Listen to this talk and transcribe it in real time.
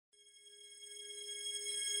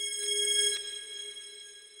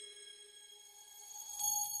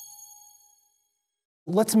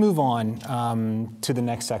let's move on to the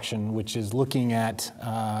next section, which is looking at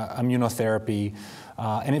immunotherapy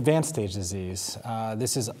in advanced stage disease.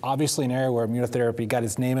 This is obviously an area where immunotherapy got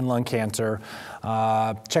its name in lung cancer.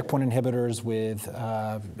 Checkpoint inhibitors with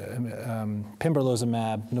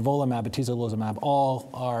pembrolizumab, nivolumab, atezolizumab, all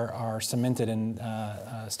are cemented in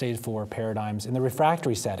stage 4 paradigms in the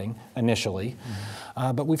refractory setting initially.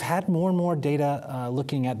 But we've had more and more data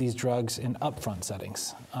looking at these drugs in upfront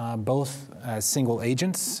settings, both as single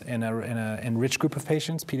agents in an enriched group of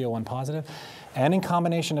patients, PD-L1 positive, and in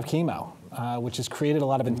combination of chemo, which has created a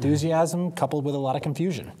lot of enthusiasm coupled with a lot of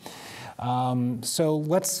confusion. So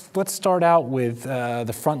let's start out with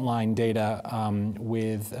the frontline data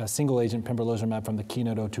with single agent pembrolizumab from the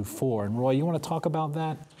KEYNOTE-024. And Roy, you want to talk about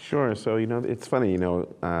that? Sure. So, it's funny,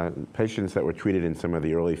 patients that were treated in some of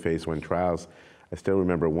the early phase 1 trials, I still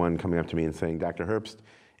remember one coming up to me and saying, Dr. Herbst,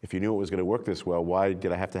 if you knew it was going to work this well, why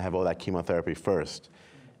did I have to have all that chemotherapy first?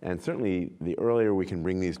 And certainly, the earlier we can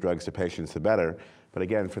bring these drugs to patients, the better. But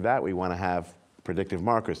again, for that, we want to have predictive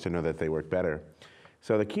markers to know that they work better.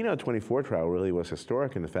 So the KEYNOTE-024 trial really was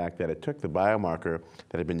historic in the fact that it took the biomarker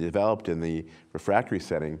that had been developed in the refractory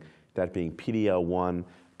setting, that being PD-L1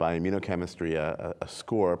 by immunochemistry, a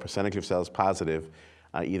score, a percentage of cells positive,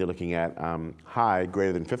 either looking at high,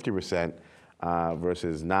 greater than 50%,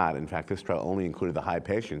 versus not. In fact, this trial only included the high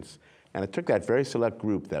patients. And it took that very select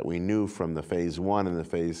group that we knew from the phase 1 and the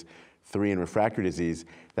phase 3 in refractory disease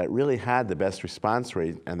that really had the best response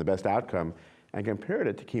rate and the best outcome, and compared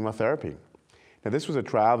it to chemotherapy. Now, this was a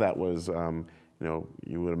trial that was,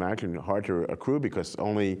 you would imagine hard to accrue because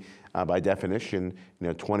only by definition,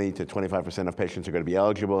 20 to 25% of patients are going to be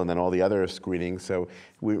eligible, and then all the other screenings. So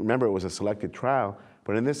we remember it was a selected trial,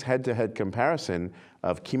 but in this head-to-head comparison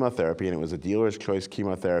of chemotherapy, and it was a dealer's choice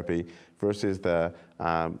chemotherapy versus the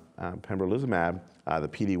pembrolizumab, the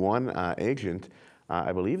PD-1 agent,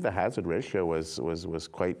 I believe the hazard ratio was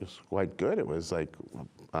quite good. It was like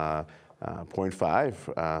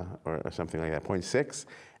 0.5 or something like that, 0.6.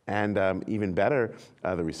 And even better,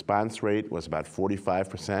 the response rate was about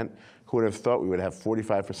 45%. Who would have thought we would have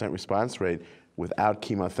 45% response rate without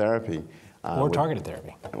chemotherapy? Or targeted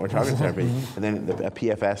therapy. Or targeted therapy. And then the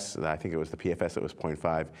PFS, I think it was the PFS that was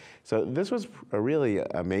 0.5. So this was a really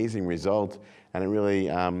amazing result, and it really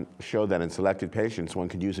showed that in selected patients, one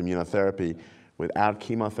could use immunotherapy without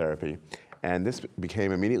chemotherapy. And this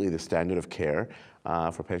became immediately the standard of care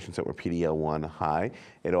for patients that were PD-L1 high.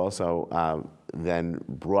 It also then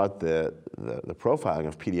brought the profiling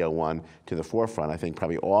of PD-L1 to the forefront. I think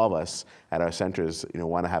probably all of us at our centers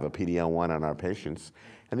want to have a PD-L1 on our patients.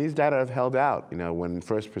 And these data have held out. When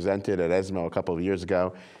first presented at ESMO a couple of years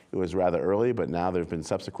ago, it was rather early, but now there have been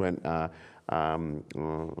subsequent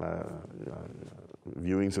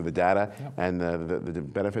viewings of the data, yep. And the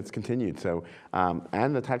benefits continued. So,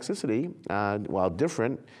 and the toxicity, while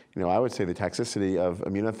different, I would say the toxicity of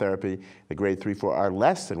immunotherapy, the grade 3, 4, are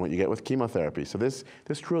less than what you get with chemotherapy. So this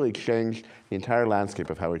truly changed the entire landscape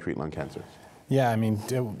of how we treat lung cancer. Yeah, I mean,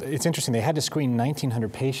 it's interesting. They had to screen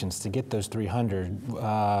 1,900 patients to get those 300,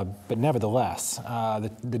 but nevertheless,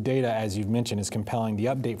 the data, as you've mentioned, is compelling. The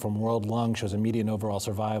update from World Lung shows a median overall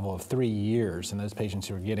survival of 3 years in those patients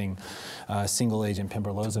who are getting single-agent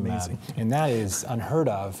pembrolizumab. And that is unheard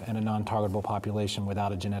of in a non-targetable population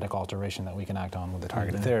without a genetic alteration that we can act on with the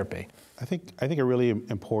targeted therapy. I think a really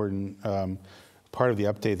important part of the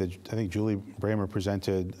update that I think Julie Bramer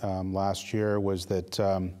presented last year was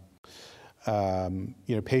that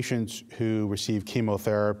patients who received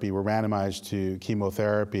chemotherapy were randomized to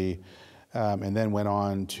chemotherapy and then went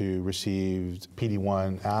on to receive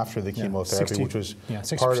PD-1 after the chemotherapy, which was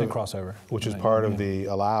 60% crossover, which is part of the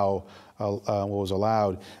what was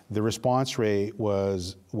allowed. The response rate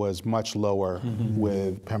was much lower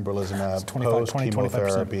with pembrolizumab post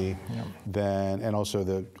chemotherapy and also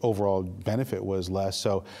the overall benefit was less.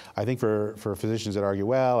 So I think for physicians that argue,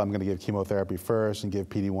 well, I'm going to give chemotherapy first and give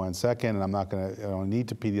PD-1 second, and I don't need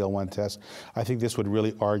to PD-L1 test, I think this would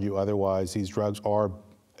really argue otherwise. These drugs are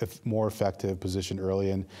more effective, positioned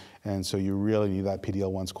early, and so you really need that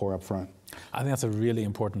PD-L1 score up front. I think that's a really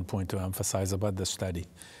important point to emphasize about this study.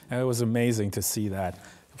 And it was amazing to see that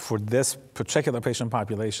for this particular patient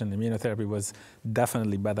population, immunotherapy was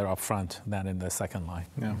definitely better up front than in the second line.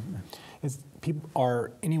 Yeah.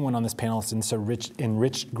 Are anyone on this panel is in this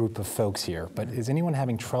enriched group of folks here, but is anyone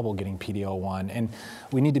having trouble getting PD-L1? And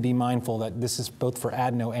we need to be mindful that this is both for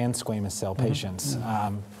adeno and squamous cell patients.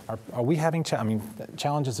 Are we having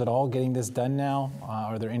challenges at all getting this done now?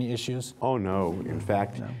 Are there any issues? Oh no, in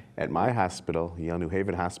fact, at my hospital, Yale New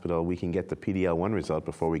Haven Hospital, we can get the PD-L1 result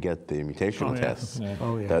before we get the mutational test.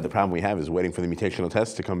 The problem we have is waiting for the mutational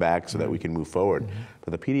test to come back so that we can move forward.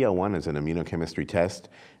 But the PD-L1 is an immunochemistry test,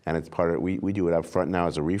 and it's part of, we do it up front now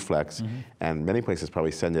as a reflex, and many places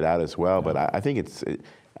probably send it out as well, but I think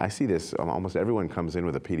I see this, almost everyone comes in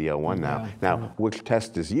with a PD-L1 now. Now, which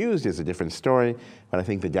test is used is a different story, but I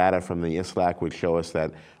think the data from the ISLAC would show us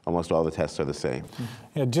that almost all the tests are the same.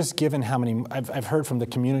 Yeah, just given how many, I've heard from the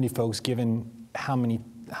community folks, given how many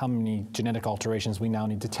genetic alterations we now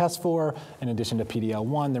need to test for, in addition to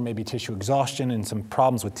PD-L1, there may be tissue exhaustion and some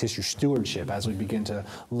problems with tissue stewardship as we begin to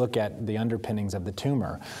look at the underpinnings of the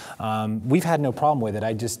tumor. We've had no problem with it.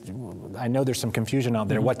 I know there's some confusion out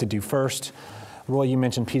there what to do first. Roy, you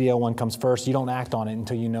mentioned PD-L1 comes first. You don't act on it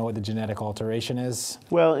until you know what the genetic alteration is.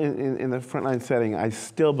 Well, in the frontline setting, I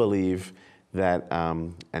still believe that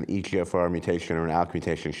an EGFR mutation or an ALK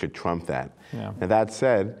mutation should trump that. Now that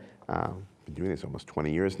said, I've been doing this almost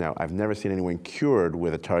 20 years now. I've never seen anyone cured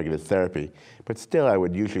with a targeted therapy. But still, I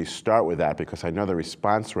would usually start with that because I know the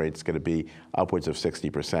response rate's going to be upwards of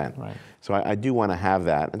 60%. Right. So I do want to have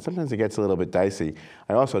that. And sometimes it gets a little bit dicey.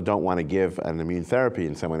 I also don't want to give an immune therapy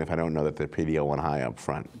in someone if I don't know that they're PD-L1 high up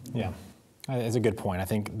front. Yeah. It's a good point. I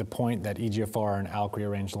think the point that EGFR and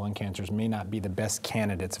ALK-rearranged lung cancers may not be the best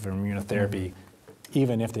candidates for immunotherapy,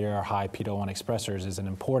 even if they are high PD-L1 expressors, is an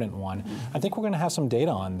important one. I think we're going to have some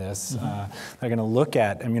data on this. They're going to look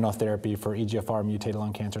at immunotherapy for EGFR mutated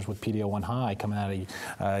lung cancers with PD-L1 high coming out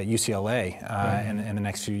of UCLA in the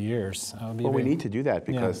next few years. Well, we need to do that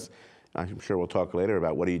because I'm sure we'll talk later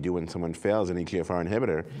about what do you do when someone fails an EGFR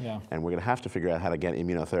inhibitor, and we're going to have to figure out how to get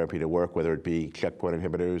immunotherapy to work, whether it be checkpoint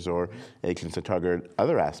inhibitors or agents that target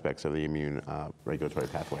other aspects of the immune regulatory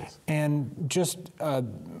pathways. And just,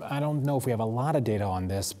 I don't know if we have a lot of data on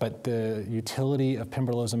this, but the utility of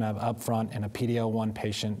pembrolizumab up front in a PD-L1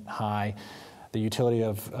 patient high, the utility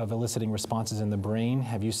of eliciting responses in the brain.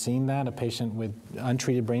 Have you seen that? A patient with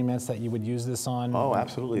untreated brain mets that you would use this on? Oh,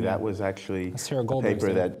 absolutely. That was actually a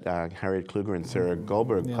paper that Harriet Kluger and Sarah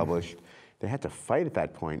Goldberg published. They had to fight at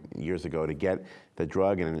that point years ago to get the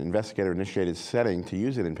drug in an investigator-initiated setting to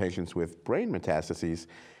use it in patients with brain metastases.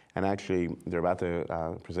 And actually, they're about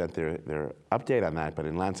to present their update on that. But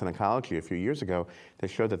in Lancet Oncology a few years ago, they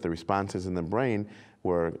showed that the responses in the brain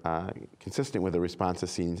were consistent with the responses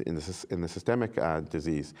seen in the systemic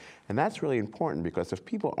disease. And that's really important because if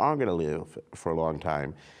people are going to live for a long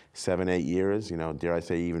time, 7, 8 years, dare I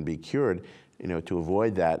say even be cured, to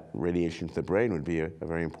avoid that radiation to the brain would be a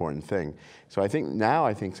very important thing. So I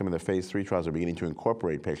think some of the phase 3 trials are beginning to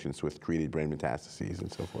incorporate patients with treated brain metastases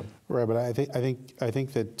and so forth. Right, but I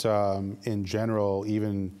think that in general,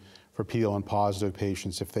 even for PD-L1 positive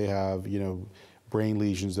patients, if they have brain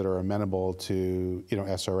lesions that are amenable to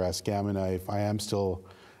SRS, gamma knife, I am still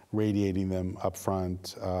radiating them up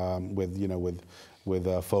front with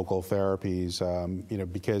focal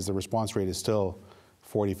therapies, because the response rate is still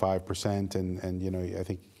 45%, and I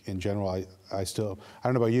think in general, I don't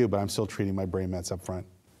know about you, but I'm still treating my brain mets up front.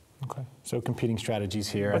 Okay, so competing strategies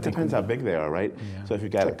here. But it depends how big they are, right? Yeah. So if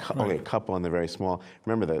you've got only a couple and they're very small,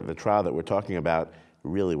 remember the trial that we're talking about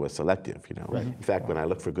really was selective, Right. In fact, when I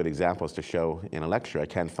look for good examples to show in a lecture, I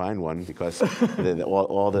can't find one because they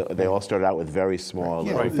all started out with very small.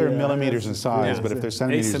 Yeah, if they're millimeters in size, but if they're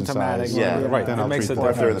centimeters in size, then I'll treat them. Or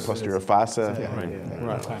if they're in the posterior fossa.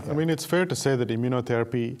 Right. I mean, it's fair to say that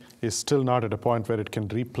immunotherapy is still not at a point where it can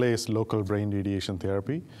replace local brain radiation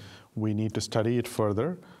therapy. We need to study it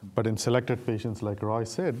further, but in selected patients, like Roy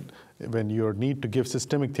said, when your need to give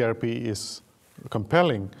systemic therapy is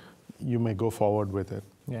compelling, you may go forward with it.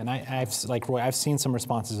 Yeah, and like Roy, I've seen some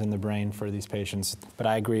responses in the brain for these patients, but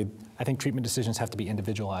I agree. I think treatment decisions have to be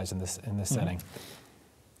individualized in this setting.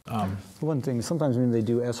 One thing, sometimes when they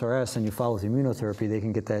do SRS and you follow with immunotherapy, they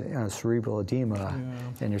can get that cerebral edema,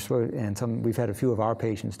 and we've had a few of our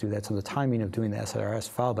patients do that. So the timing of doing the SRS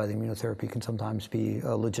followed by the immunotherapy can sometimes be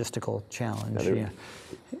a logistical challenge.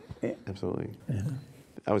 Absolutely. Yeah.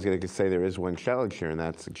 I was going to say there is one challenge here, and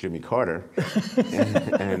that's Jimmy Carter.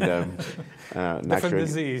 Different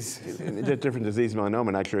disease. Different disease,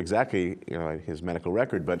 melanoma. Not sure exactly his medical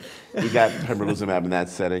record, but he got pembrolizumab in that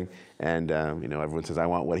setting, and everyone says, I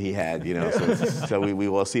want what he had. So we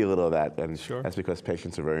will see a little of that, and that's because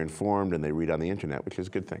patients are very informed and they read on the internet, which is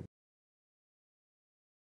a good thing.